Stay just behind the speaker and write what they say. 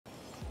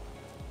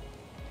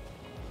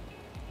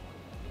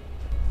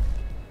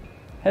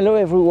Hello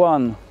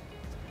everyone!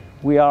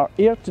 We are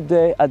here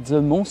today at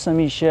the Mont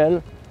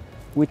Saint-Michel,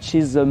 which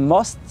is the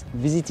most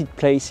visited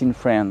place in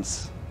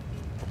France.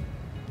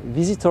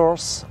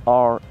 Visitors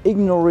are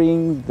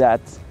ignoring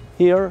that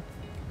here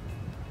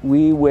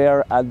we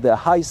were at the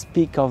highest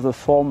peak of the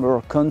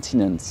former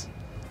continent.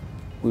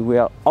 We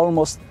were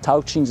almost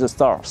touching the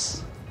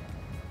stars.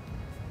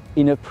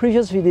 In a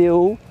previous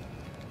video,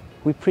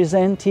 we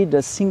presented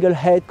a single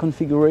head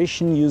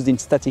configuration used in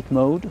static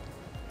mode.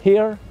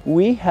 Here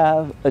we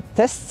have a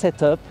test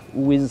setup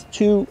with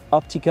two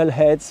optical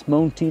heads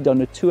mounted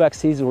on a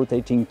two-axis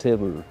rotating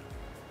table.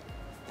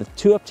 The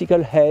two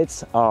optical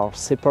heads are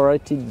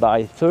separated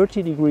by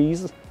 30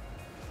 degrees.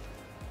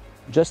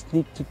 Just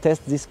need to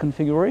test this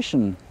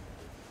configuration.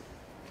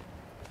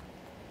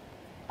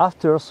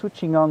 After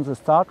switching on the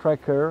star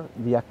tracker,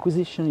 the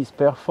acquisition is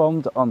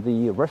performed on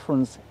the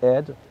reference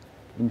head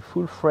in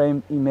full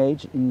frame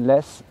image in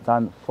less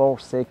than 4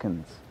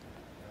 seconds.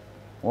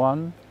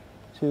 1,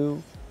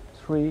 2,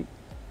 3,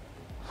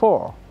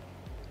 4.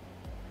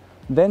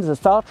 Then the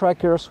star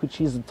tracker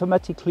switches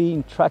automatically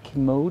in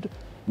tracking mode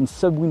in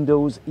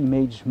sub-Windows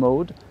image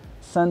mode,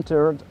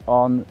 centered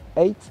on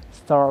 8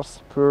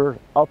 stars per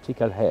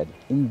optical head.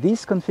 In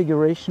this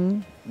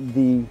configuration,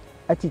 the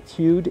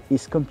attitude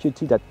is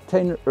computed at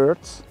 10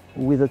 Hz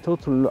with a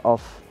total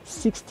of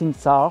 16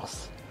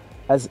 stars,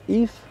 as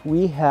if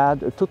we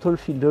had a total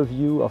field of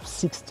view of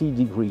 60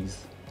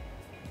 degrees.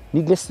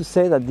 Needless to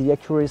say that the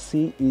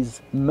accuracy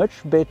is much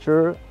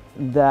better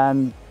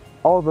than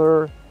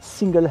other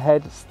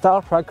single-head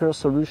star tracker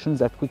solutions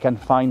that we can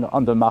find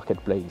on the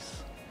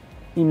marketplace.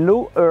 In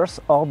low Earth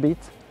orbit,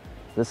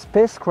 the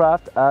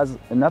spacecraft has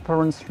an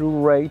apparent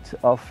slew rate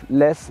of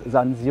less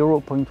than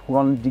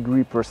 0.1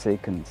 degree per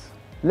second.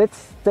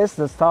 Let's test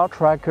the star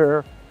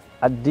tracker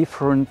at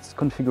different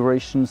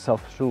configurations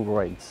of slew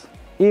rates.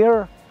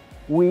 Here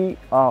we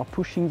are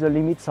pushing the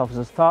limits of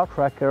the star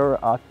tracker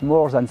at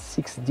more than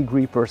 6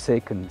 degrees per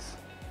second.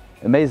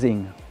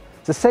 Amazing!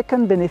 The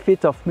second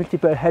benefit of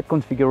multiple head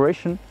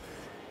configuration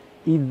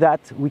is that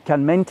we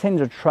can maintain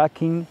the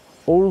tracking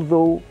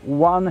although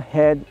one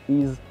head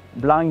is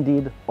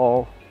blinded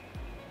or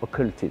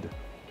occulted.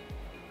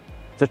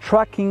 The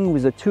tracking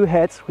with the two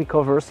heads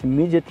recovers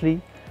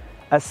immediately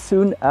as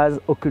soon as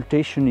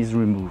occultation is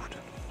removed.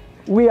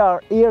 We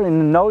are here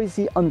in a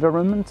noisy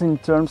environment in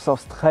terms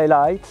of stray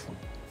light,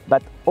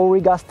 but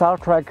Auriga Star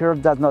Tracker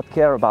does not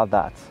care about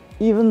that.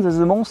 Even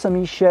the Mont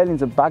Saint-Michel in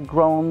the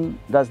background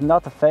does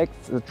not affect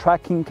the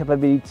tracking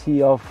capability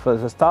of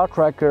the Star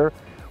Tracker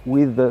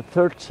with the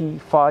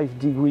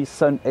 35-degree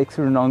sun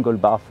exclusion angle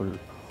baffle.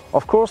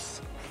 Of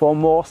course, for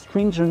more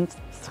stringent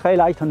stray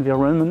light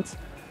environments,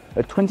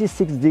 a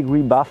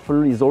 26-degree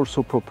baffle is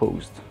also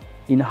proposed.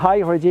 In high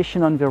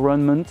radiation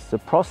environments, the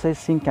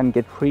processing can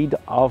get rid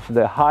of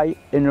the high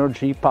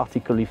energy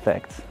particle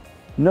effect.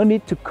 No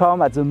need to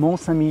come at the Mont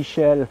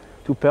Saint-Michel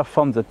to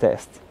perform the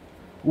test.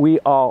 We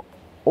are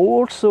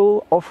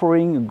also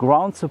offering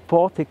ground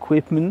support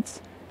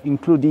equipment,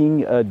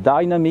 including a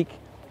dynamic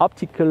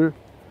optical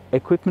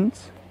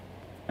equipment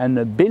and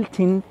a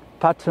built-in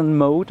pattern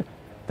mode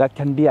that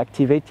can be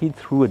activated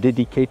through a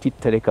dedicated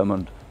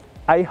telecommand.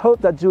 I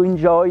hope that you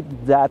enjoyed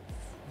that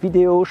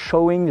video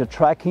showing the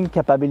tracking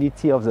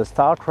capability of the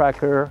Star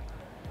Tracker.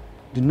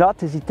 Do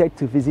not hesitate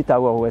to visit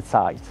our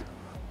website.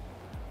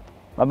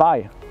 Bye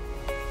bye.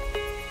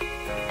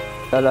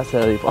 Là, ça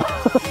arrive.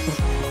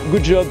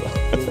 Good job.